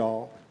paid it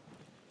all.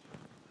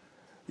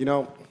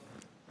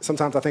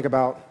 Sometimes I think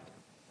about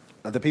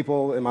the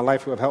people in my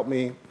life who have helped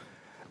me.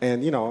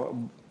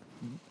 And,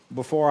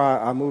 before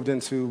I moved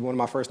into one of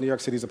my first New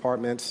York City's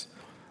apartments,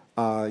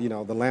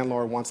 the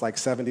landlord wants like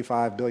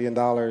 $75 billion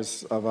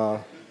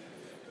of,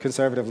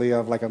 conservatively,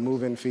 of like a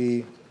move-in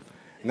fee.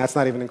 And that's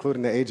not even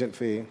including the agent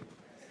fee.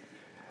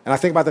 And I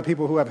think about the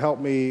people who have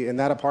helped me in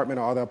that apartment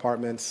or other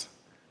apartments,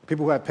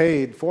 people who have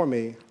paid for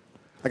me.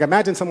 Like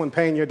imagine someone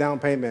paying your down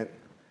payment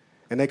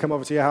and they come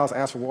over to your house,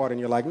 ask for water, and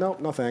you're like, no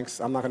thanks,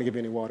 I'm not going to give you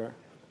any water.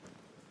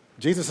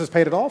 Jesus has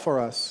paid it all for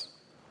us.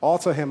 All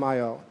to Him I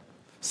owe.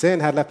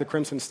 Sin had left the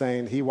crimson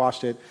stain. He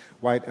washed it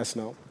white as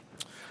snow.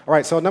 All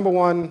right, so number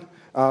one,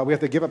 we have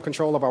to give up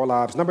control of our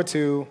lives. Number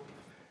two,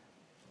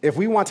 if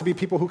we want to be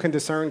people who can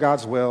discern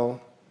God's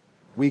will,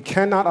 we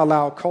cannot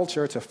allow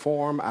culture to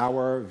form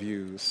our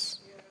views.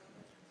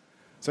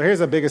 So here's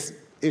the biggest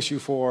issue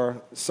for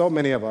so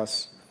many of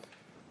us.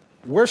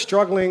 We're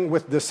struggling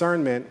with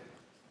discernment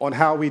on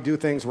how we do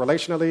things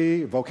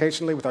relationally,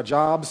 vocationally, with our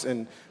jobs,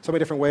 in so many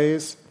different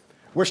ways.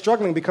 We're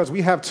struggling because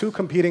we have two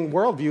competing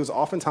worldviews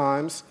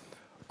oftentimes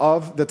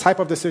of the type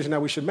of decision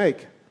that we should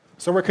make.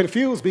 So we're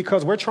confused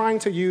because we're trying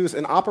to use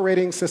an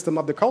operating system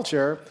of the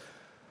culture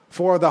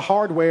for the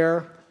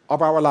hardware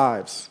of our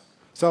lives.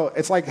 So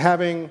it's like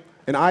having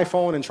an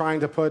iPhone and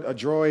trying to put a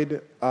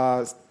Droid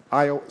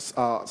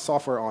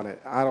software on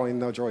it. I don't even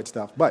know Droid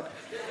stuff. But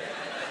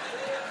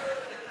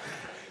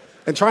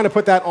And trying to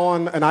put that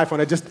on an iPhone,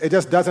 it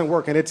just doesn't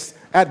work. And it's,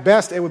 at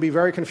best, it would be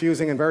very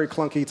confusing and very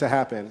clunky to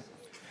happen.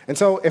 And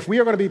so if we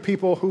are going to be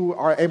people who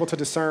are able to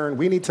discern,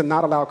 we need to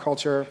not allow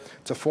culture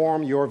to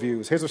form your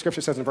views. Here's what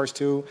Scripture says in verse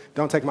 2.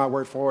 Don't take my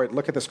word for it.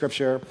 Look at the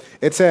Scripture.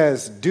 It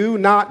says, do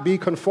not be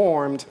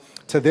conformed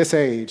to this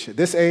age.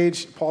 This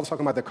age, Paul is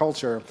talking about the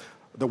culture,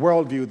 the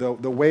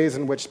worldview, the ways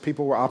in which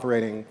people were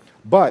operating,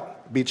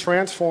 but be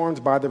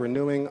transformed by the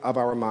renewing of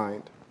our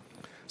mind.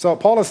 So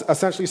Paul is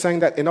essentially saying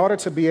that in order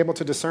to be able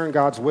to discern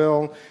God's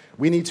will,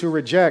 we need to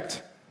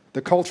reject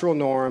the cultural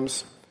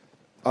norms,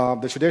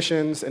 the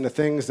traditions, and the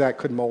things that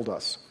could mold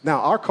us. Now,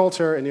 our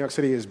culture in New York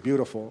City is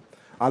beautiful.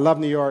 I love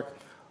New York.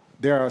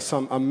 There are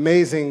some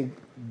amazing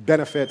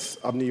benefits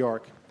of New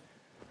York.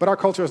 But our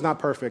culture is not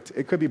perfect.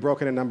 It could be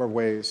broken in a number of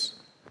ways.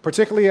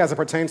 Particularly as it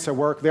pertains to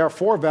work, there are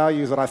 4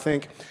 values that I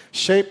think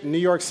shape New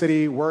York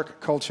City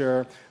work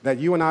culture that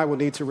you and I will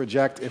need to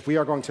reject if we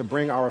are going to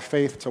bring our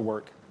faith to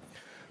work.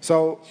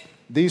 So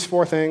these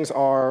 4 things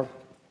are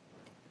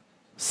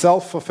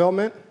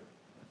self-fulfillment,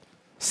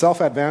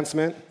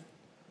 self-advancement,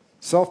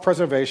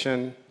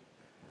 self-preservation,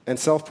 and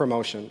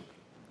self-promotion.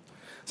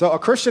 So a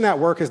Christian at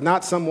work is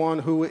not someone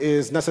who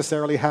is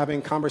necessarily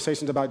having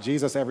conversations about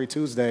Jesus every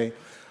Tuesday.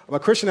 A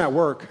Christian at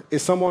work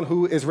is someone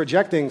who is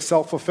rejecting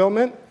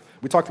self-fulfillment.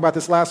 We talked about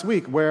this last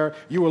week, where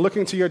you were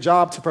looking to your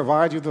job to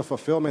provide you the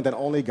fulfillment that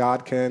only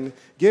God can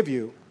give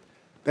you.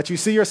 That you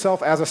see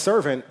yourself as a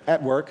servant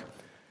at work,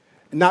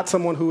 not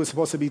someone who is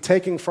supposed to be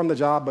taking from the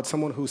job, but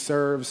someone who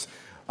serves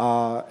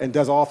and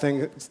does all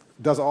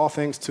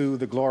things to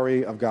the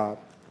glory of God.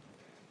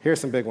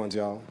 Here's some big ones,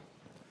 y'all.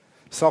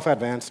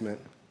 Self-advancement.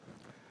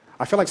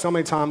 I feel like so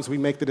many times we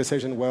make the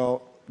decision,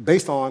 well,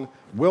 based on,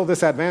 will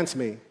this advance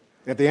me?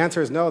 If the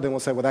answer is no, then we'll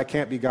say, well, that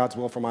can't be God's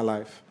will for my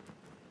life.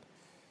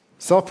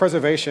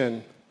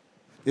 Self-preservation.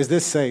 Is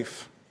this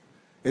safe?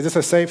 Is this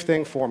a safe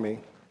thing for me?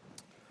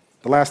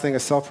 The last thing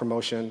is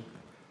self-promotion.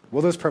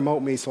 Will this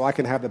promote me so I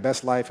can have the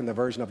best life and the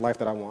version of life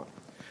that I want?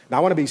 Now, I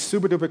want to be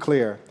super duper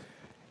clear.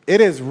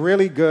 It is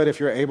really good if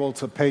you're able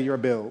to pay your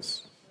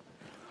bills.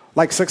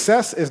 Like,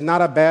 success is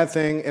not a bad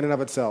thing in and of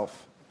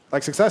itself.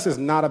 Like, success is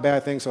not a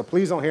bad thing, so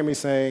please don't hear me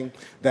saying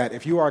that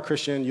if you are a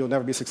Christian, you'll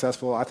never be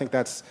successful. I think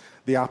that's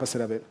the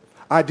opposite of it.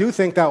 I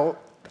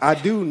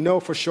do know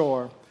for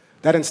sure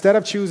that instead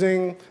of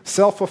choosing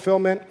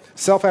self-fulfillment,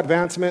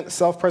 self-advancement,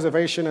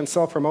 self-preservation, and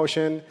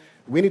self-promotion,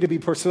 we need to be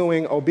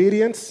pursuing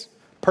obedience,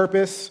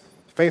 purpose,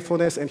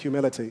 faithfulness, and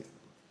humility.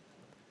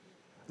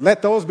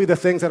 Let those be the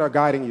things that are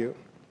guiding you.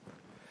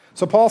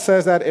 So Paul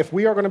says that if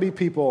we are going to be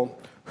people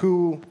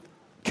who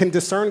can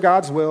discern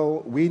God's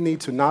will, we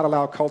need to not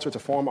allow culture to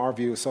form our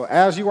views. So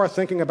as you are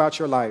thinking about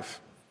your life,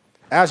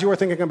 as you are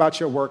thinking about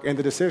your work and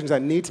the decisions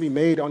that need to be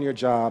made on your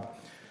job,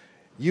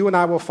 you and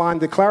I will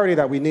find the clarity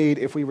that we need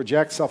if we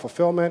reject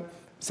self-fulfillment,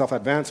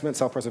 self-advancement,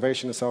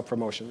 self-preservation, and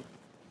self-promotion.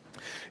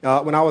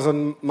 When I was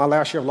in my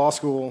last year of law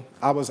school,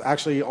 I was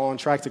actually on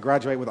track to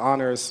graduate with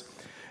honors,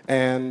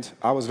 and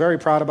I was very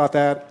proud about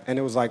that. And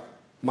it was like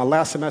my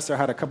last semester, I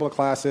had a couple of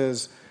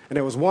classes, and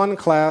there was one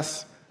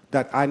class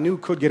that I knew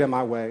could get in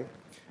my way.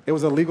 It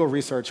was a legal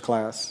research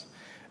class.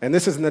 And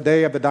this is in the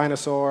day of the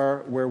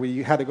dinosaur where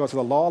we had to go to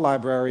the law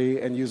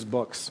library and use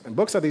books. And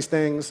books are these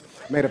things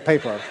made of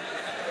paper.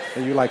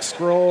 And you like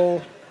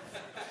scroll.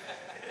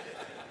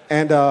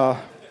 And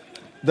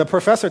the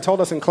professor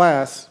told us in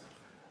class,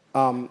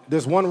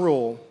 there's one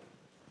rule.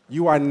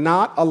 You are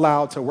not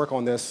allowed to work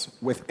on this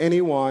with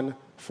anyone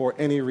for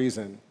any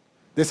reason.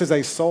 This is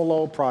a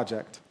solo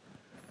project.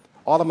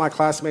 All of my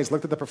classmates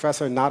looked at the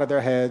professor, nodded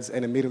their heads,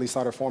 and immediately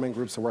started forming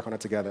groups to work on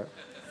it together.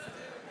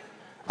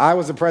 I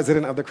was the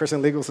president of the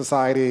Christian Legal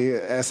Society,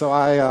 and so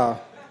I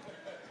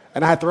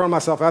had thrown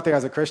myself out there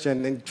as a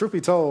Christian. And truth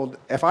be told,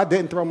 if I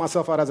didn't throw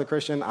myself out as a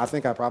Christian, I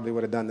think I probably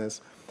would have done this.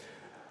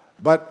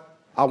 But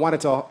I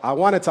wanted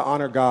to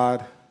honor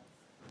God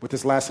with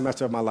this last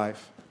semester of my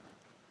life.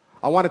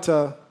 I wanted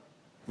to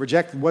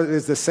reject what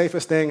is the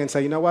safest thing and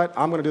say, you know what,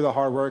 I'm going to do the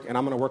hard work, and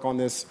I'm going to work on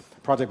this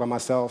project by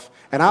myself.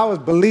 And I always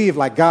believe,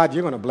 like, God,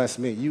 you're going to bless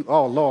me.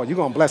 Oh, Lord, you're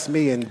going to bless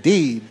me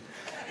indeed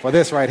for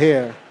this right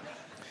here.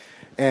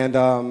 And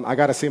I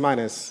got a C-.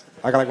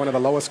 I got like one of the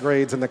lowest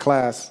grades in the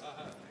class.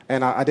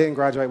 And I didn't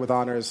graduate with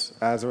honors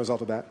as a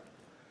result of that.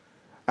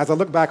 As I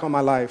look back on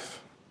my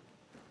life,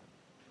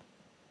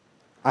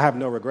 I have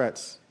no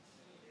regrets.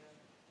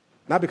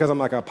 Not because I'm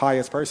like a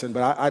pious person,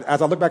 but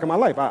as I look back on my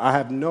life, I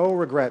have no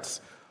regrets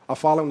of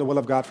following the will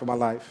of God for my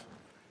life,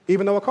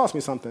 even though it cost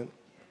me something.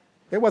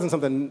 It wasn't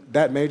something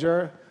that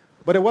major,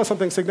 but it was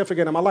something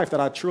significant in my life that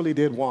I truly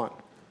did want.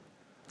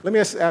 Let me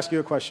ask you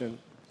a question.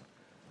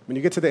 When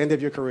you get to the end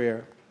of your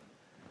career,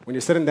 when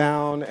you're sitting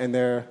down and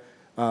they're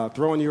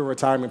throwing you a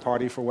retirement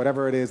party for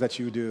whatever it is that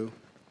you do,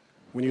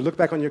 when you look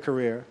back on your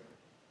career,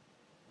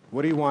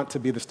 what do you want to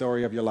be the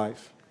story of your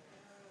life?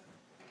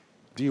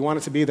 Do you want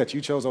it to be that you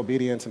chose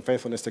obedience and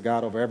faithfulness to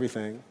God over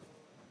everything?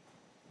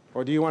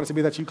 Or do you want it to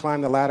be that you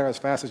climbed the ladder as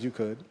fast as you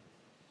could?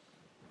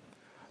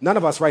 None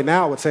of us right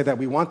now would say that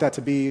we want that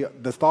to be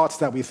the thoughts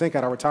that we think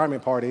at our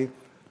retirement party,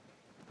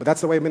 but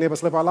that's the way many of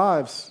us live our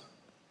lives.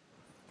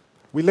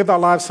 We lived our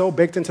lives so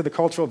baked into the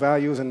cultural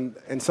values, and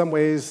in some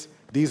ways,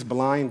 these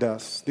blind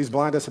us. These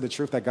blind us to the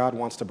truth that God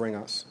wants to bring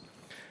us.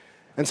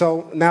 And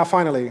so now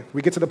finally,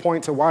 we get to the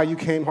point to why you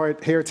came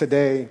here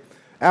today.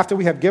 After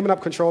we have given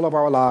up control of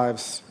our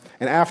lives,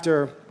 and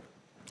after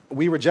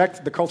we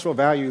reject the cultural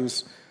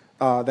values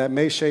that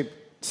may shape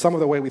some of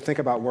the way we think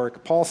about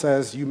work, Paul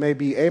says you may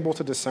be able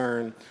to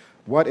discern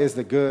what is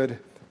the good,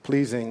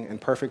 pleasing,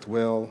 and perfect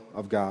will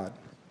of God.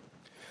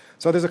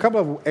 So there's a couple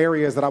of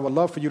areas that I would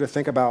love for you to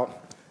think about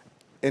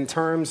in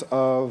terms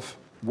of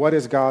what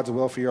is God's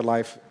will for your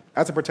life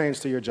as it pertains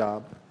to your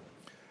job.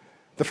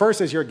 The first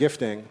is your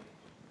gifting.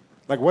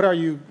 Like, what are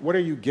you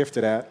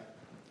gifted at?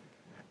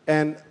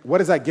 And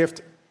what is that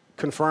gift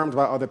confirmed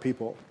by other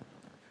people?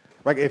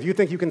 Like, if you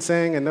think you can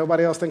sing and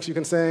nobody else thinks you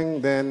can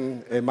sing,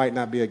 then it might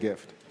not be a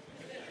gift.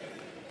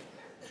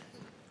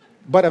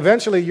 But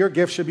eventually, your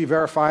gift should be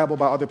verifiable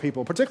by other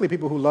people, particularly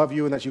people who love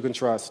you and that you can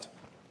trust.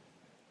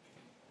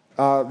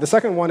 The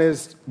second one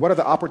is, what are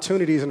the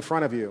opportunities in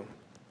front of you?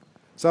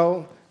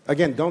 So,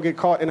 again, don't get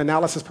caught in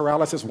analysis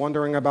paralysis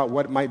wondering about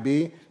what it might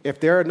be. If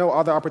there are no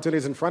other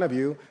opportunities in front of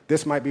you,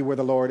 this might be where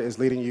the Lord is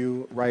leading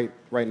you right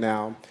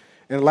now.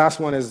 And the last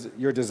one is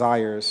your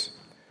desires.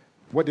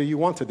 What do you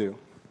want to do?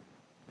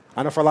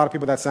 I know for a lot of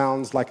people that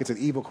sounds like it's an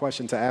evil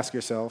question to ask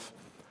yourself.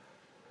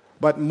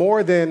 But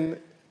more than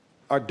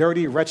a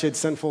dirty, wretched,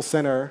 sinful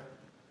sinner,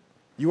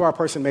 you are a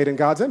person made in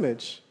God's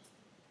image.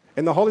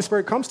 And the Holy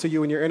Spirit comes to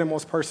you in your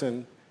innermost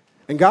person.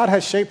 And God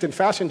has shaped and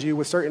fashioned you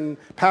with certain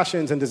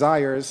passions and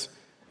desires,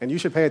 and you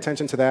should pay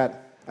attention to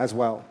that as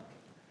well.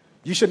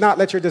 You should not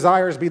let your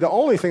desires be the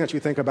only thing that you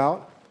think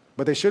about,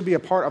 but they should be a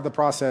part of the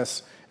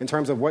process in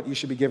terms of what you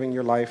should be giving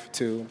your life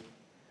to.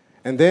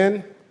 And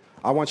then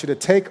I want you to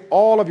take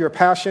all of your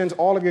passions,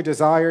 all of your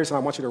desires, and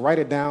I want you to write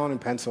it down in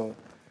pencil.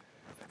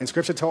 And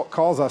Scripture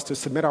calls us to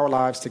submit our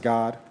lives to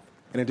God,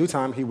 and in due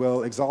time, He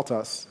will exalt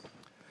us.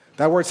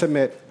 That word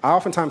submit, I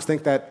oftentimes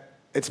think that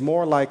it's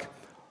more like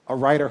a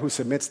writer who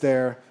submits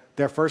their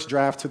first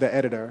draft to the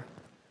editor.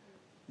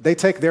 They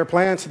take their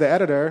plans to the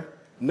editor,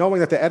 knowing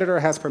that the editor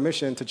has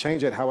permission to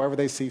change it however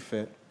they see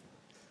fit.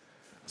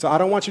 So I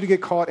don't want you to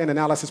get caught in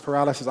analysis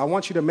paralysis. I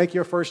want you to make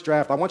your first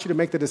draft. I want you to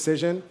make the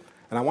decision,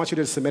 and I want you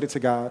to submit it to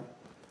God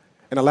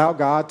and allow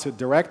God to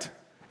direct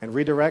and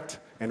redirect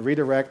and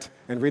redirect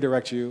and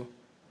redirect you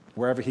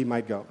wherever He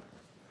might go.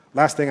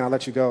 Last thing, and I'll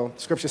let you go.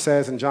 Scripture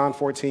says in John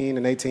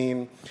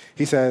 14:18,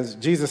 He says,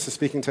 Jesus is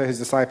speaking to His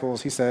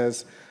disciples. He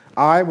says,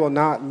 I will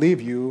not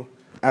leave you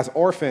as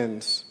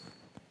orphans.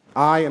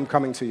 I am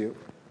coming to you.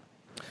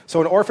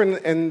 So an orphan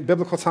in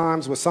biblical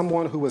times was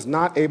someone who was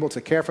not able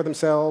to care for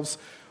themselves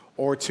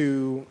or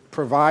to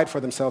provide for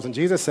themselves. And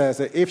Jesus says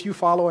that if you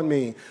follow in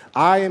me,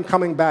 I am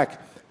coming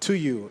back to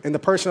you in the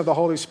person of the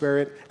Holy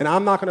Spirit, and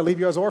I'm not going to leave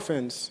you as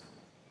orphans.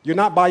 You're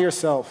not by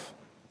yourself.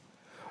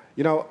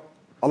 You know,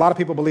 a lot of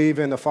people believe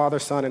in the Father,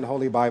 Son, and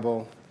Holy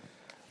Bible,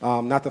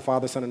 not the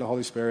Father, Son, and the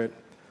Holy Spirit.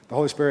 The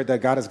Holy Spirit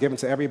that God has given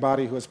to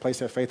everybody who has placed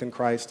their faith in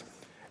Christ.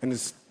 And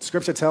the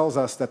Scripture tells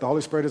us that the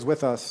Holy Spirit is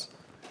with us.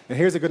 And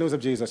here's the good news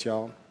of Jesus,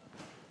 y'all.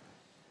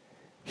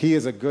 He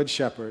is a good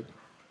shepherd.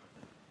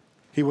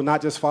 He will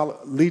not just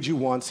lead you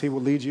once. He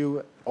will lead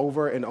you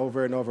over and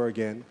over and over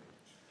again.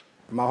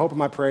 And my hope and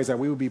my prayer is that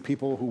we will be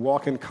people who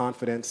walk in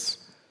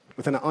confidence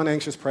within an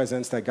unanxious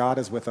presence that God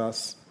is with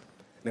us.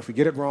 And if we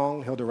get it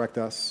wrong, He'll direct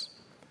us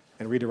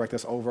and redirect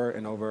us over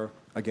and over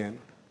again.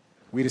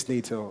 We just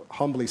need to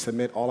humbly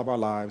submit all of our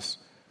lives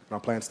and our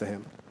plans to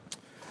Him.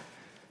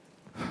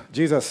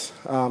 Jesus,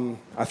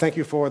 I thank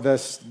you for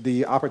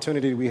the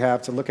opportunity we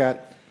have to look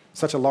at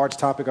such a large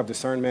topic of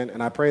discernment,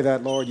 and I pray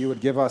that, Lord, you would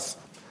give us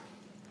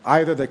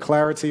either the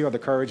clarity or the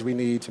courage we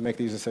need to make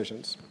these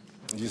decisions.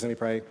 In Jesus' name we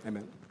pray,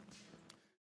 amen.